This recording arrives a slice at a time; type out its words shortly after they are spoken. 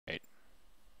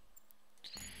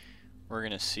we're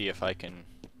gonna see if I can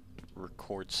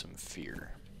record some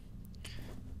F.E.A.R.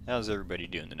 How's everybody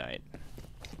doing tonight?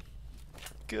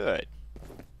 Good.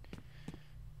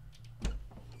 Go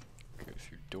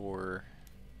through door.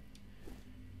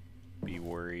 Be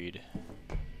worried.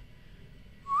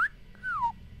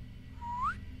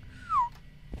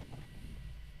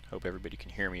 Hope everybody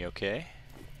can hear me okay.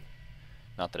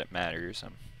 Not that it matters.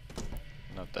 I'm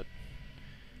not that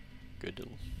good to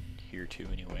hear to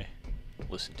anyway.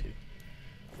 Listen to.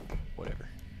 Whatever.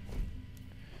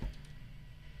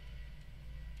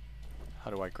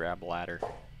 How do I grab ladder?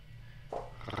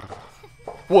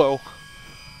 Whoa!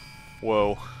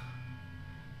 Whoa.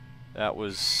 That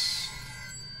was...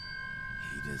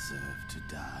 He deserved to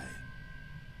die.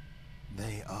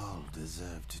 They all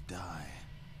deserve to die.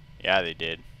 Yeah, they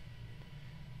did.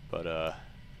 But,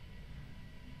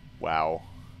 wow.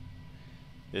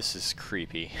 This is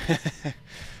creepy. It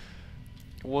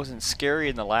wasn't scary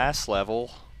in the last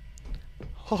level.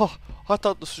 Oh, I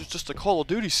thought this was just a Call of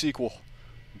Duty sequel.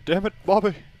 Damn it,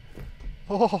 Bobby.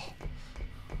 Oh.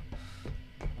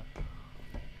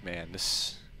 Man,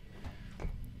 this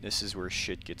is where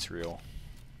shit gets real.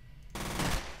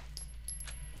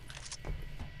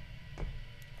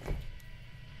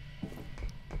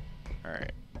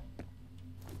 Alright.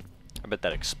 I bet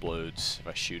that explodes if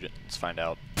I shoot it. Let's find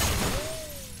out.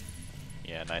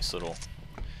 Yeah, nice little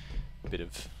bit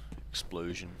of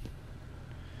explosion.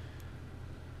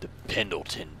 The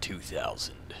Pendleton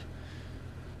 2000.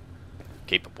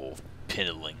 Capable of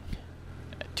pinning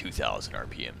at 2,000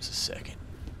 RPMs a second.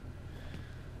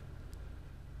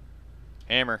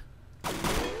 Hammer. A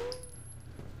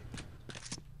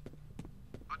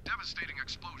devastating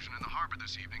explosion in the harbor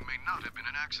this evening may not have been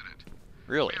an accident.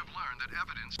 Really? We have learned that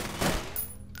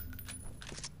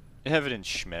Evidence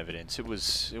schmevidence. It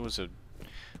was a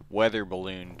weather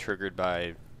balloon triggered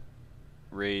by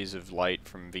rays of light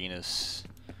from Venus.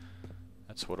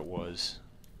 That's what it was.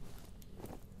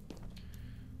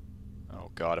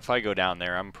 Oh god, if I go down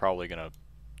there, I'm probably gonna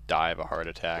die of a heart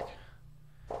attack.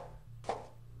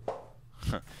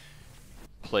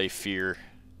 Play F.E.A.R.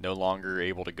 No longer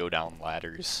able to go down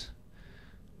ladders.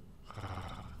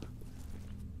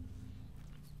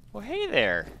 Well, hey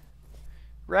there,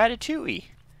 Ratatouille.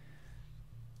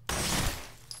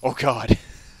 Oh god.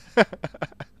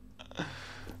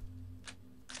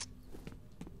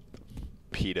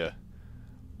 PETA.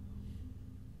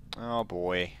 Oh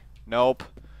boy. Nope.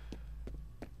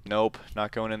 Nope.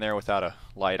 Not going in there without a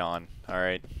light on.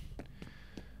 Alright.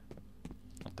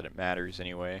 Not that it matters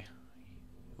anyway.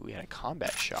 Ooh, we had a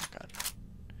combat shotgun.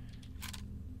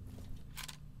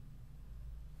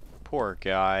 Poor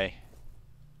guy.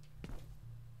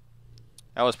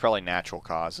 That was probably natural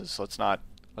causes. Let's not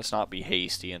be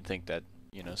hasty and think that,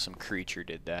 you know, some creature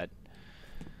did that.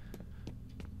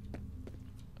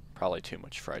 Probably too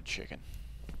much fried chicken.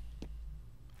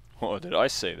 Oh, did I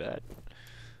say that?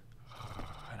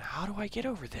 And how do I get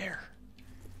over there?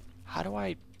 How do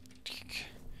I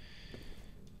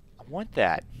want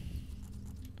that.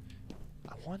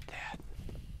 I want that.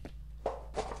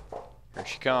 Here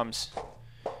she comes.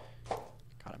 God,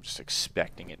 I'm just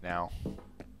expecting it now.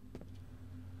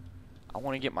 I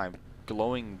want to get my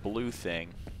glowing blue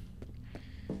thing.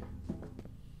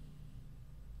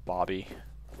 Bobby.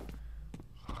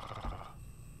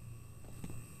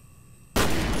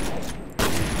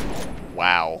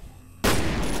 Wow.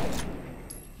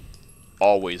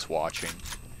 Always watching.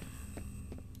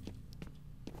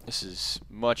 This is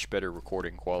much better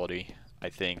recording quality, I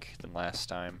think, than last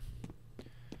time.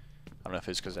 I don't know if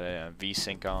it's because I didn't have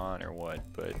V-Sync on or what,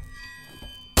 but...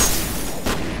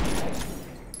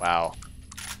 Wow.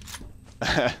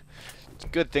 It's a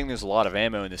good thing there's a lot of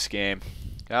ammo in this game.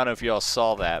 I don't know if y'all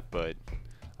saw that, but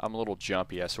I'm a little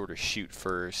jumpy. I sort of shoot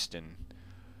first and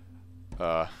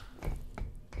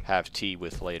have tea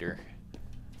with later.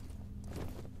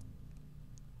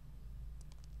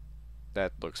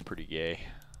 That looks pretty gay.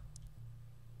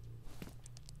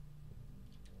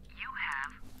 You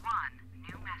have one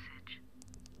new message.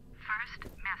 First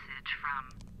message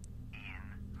from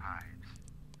Ian Hives.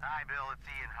 Hi, Bill. It's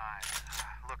Ian Hives.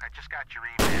 Look, I just got your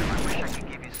email. I wish I could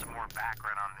give you some more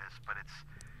background on this, but it's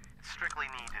strictly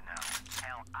need to know.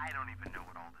 Hell, I don't even know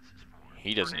what all this is for.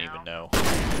 He doesn't For even know.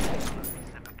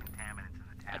 specific contaminants in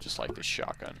the I tap just like this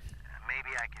shotgun.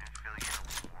 Maybe I can fill you in a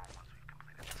little more once we've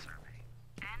completed the survey.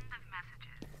 end of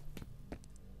messages.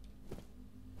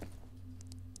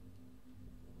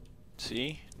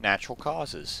 See? Natural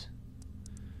causes.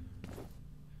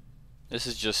 This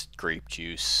is just grape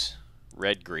juice.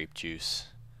 Red grape juice.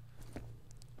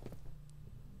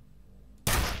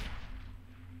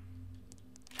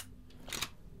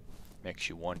 Makes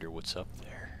you wonder what's up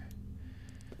there.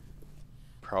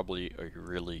 Probably a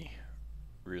really,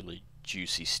 really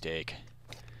juicy steak.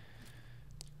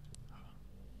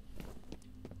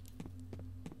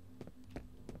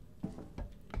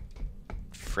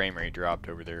 Frame rate dropped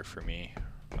over there for me.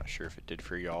 I'm not sure if it did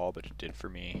for y'all, but it did for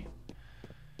me.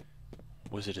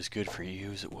 Was it as good for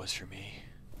you as it was for me?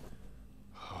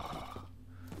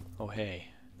 Oh hey.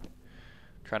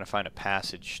 Trying to find a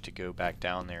passage to go back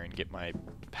down there and get my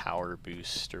power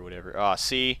boost or whatever. Ah,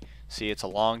 see? See, it's a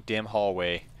long, dim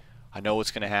hallway. I know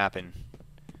what's gonna happen.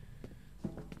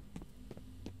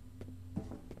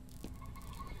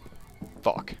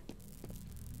 Fuck.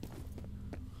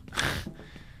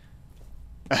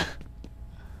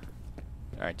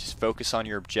 Alright, just focus on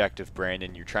your objective,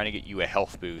 Brandon. You're trying to get you a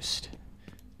health boost.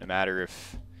 No matter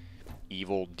if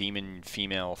evil demon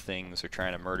female things are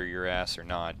trying to murder your ass or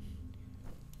not.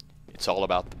 It's all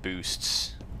about the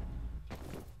boosts.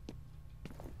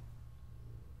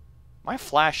 My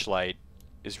flashlight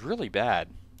is really bad.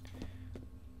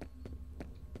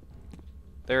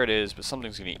 There it is, but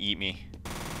something's gonna eat me.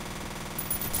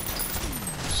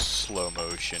 Slow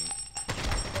motion.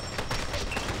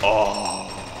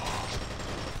 Oh.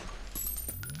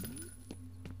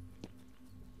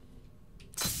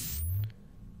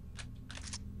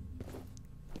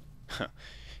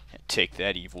 Take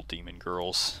that, evil demon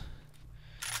girls.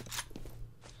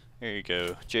 There you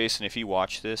go. Jason, if you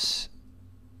watch this,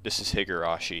 this is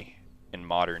Higurashi in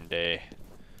modern day.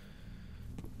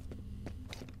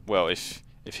 Well, if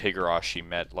Higurashi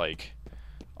met, like,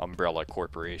 Umbrella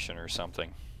Corporation or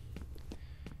something.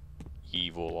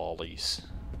 Evil ollies.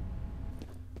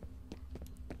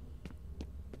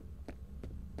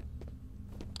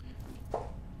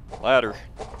 Ladder.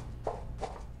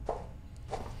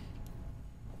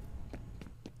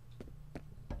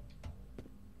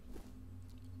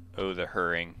 Oh, the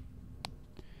hurrying.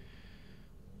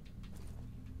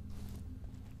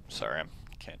 Sorry, I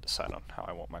can't decide on how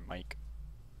I want my mic.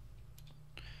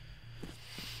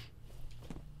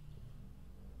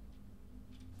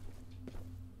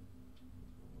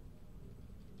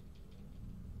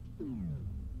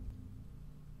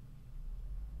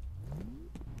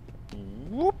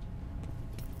 Whoop.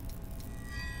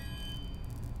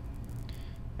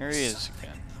 There he is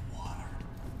again.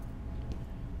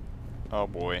 Oh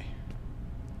boy.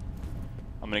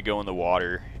 I'm gonna go in the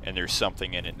water and there's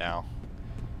something in it now.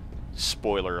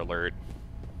 Spoiler alert.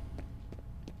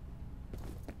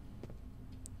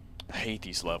 I hate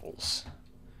these levels.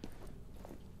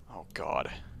 Oh god.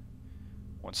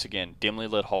 Once again, dimly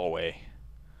lit hallway.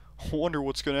 I wonder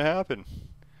what's gonna happen.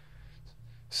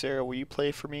 Sarah, will you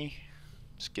play for me?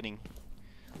 It's getting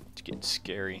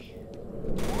scary.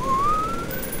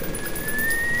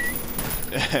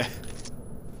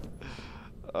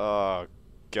 Oh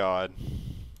god.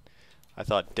 I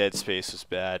thought Dead Space was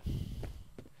bad.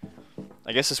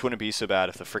 I guess this wouldn't be so bad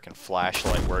if the frickin'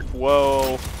 flashlight worked.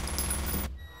 Whoa!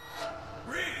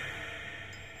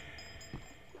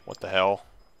 What the hell?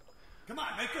 Come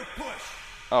on, make her push.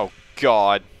 Oh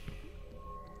god.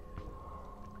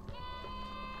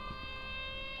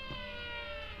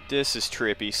 This is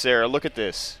trippy. Sarah, look at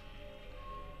this.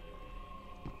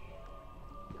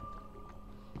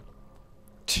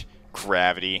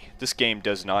 Gravity. This game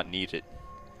does not need it.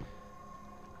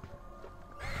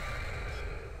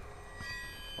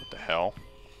 What the hell?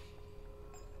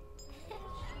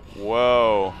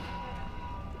 Whoa.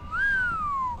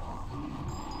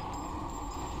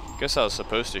 Guess I was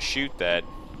supposed to shoot that.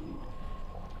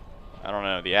 I don't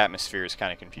know. The atmosphere is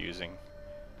kind of confusing.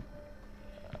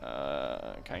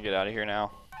 Can I get out of here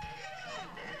now?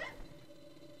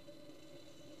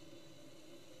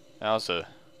 That was a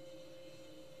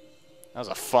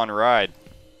fun ride.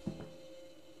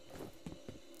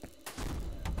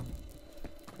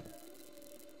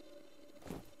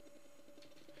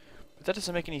 But that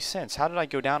doesn't make any sense. How did I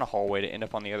go down a hallway to end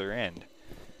up on the other end?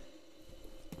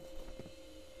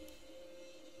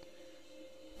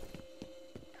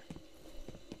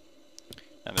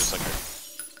 And there's like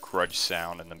a grudge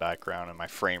sound in the background and my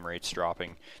frame rate's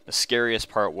dropping. The scariest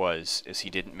part is he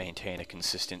didn't maintain a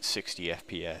consistent 60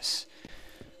 FPS.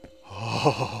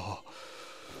 Oh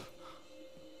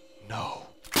no.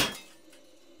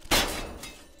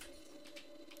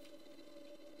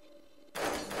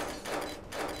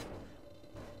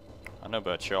 I don't know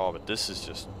about y'all, but this is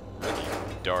just really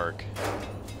dark.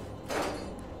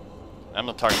 I'm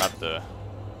not talking about the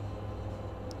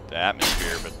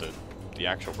atmosphere, but the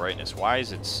actual brightness. Why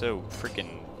is it so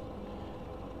freaking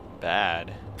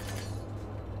bad?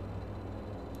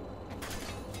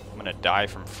 I'm gonna die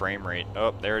from frame rate.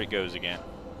 Oh, there it goes again.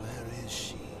 Where is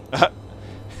she?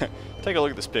 Take a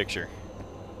look at this picture.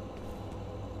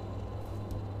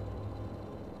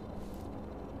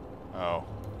 Oh.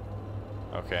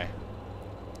 Okay.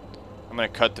 I'm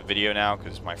going to cut the video now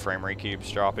because my frame rate keeps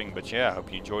dropping. But yeah, I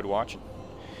hope you enjoyed watching.